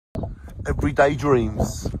Everyday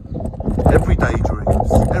dreams. Everyday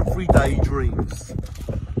dreams. Everyday dreams.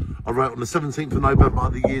 I wrote on the 17th of November,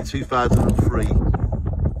 the year 2003.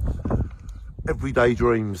 Everyday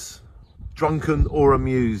dreams. Drunken or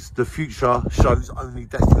amused, the future shows only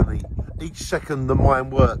destiny. Each second the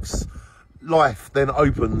mind works, life then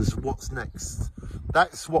opens. What's next?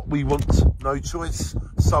 That's what we want. No choice,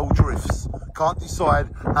 soul drifts. Can't decide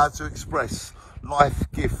how to express.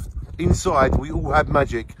 Life gift. Inside we all have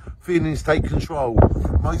magic. Feelings take control.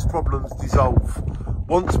 Most problems dissolve.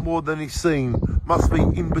 Wants more than is seen. Must be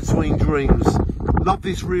in between dreams. Love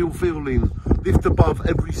this real feeling. Lift above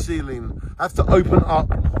every ceiling. Have to open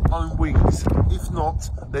up own wings. If not,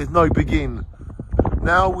 there's no begin.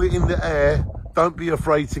 Now we're in the air. Don't be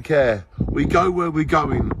afraid to care. We go where we're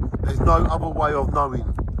going. There's no other way of knowing.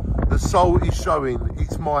 The soul is showing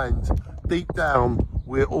its mind. Deep down,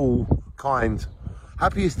 we're all kind.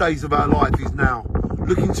 Happiest days of our life is now.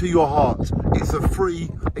 Look into your heart. It's a free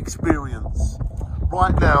experience.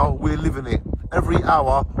 Right now, we're living it. Every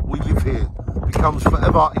hour we live here becomes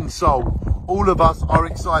forever in soul. All of us are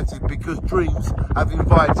excited because dreams have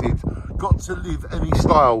invited. Got to live any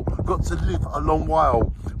style. Got to live a long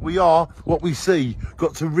while. We are what we see.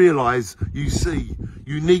 Got to realise you see.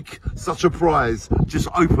 Unique, such a prize. Just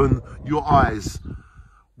open your eyes.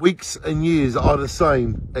 Weeks and years are the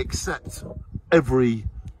same, except every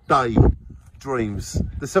day dreams.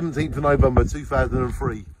 The 17th of November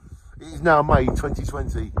 2003. It is now May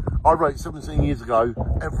 2020. I wrote 17 years ago,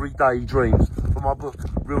 Everyday Dreams, from my book,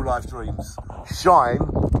 Real Life Dreams. Shine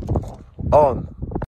on.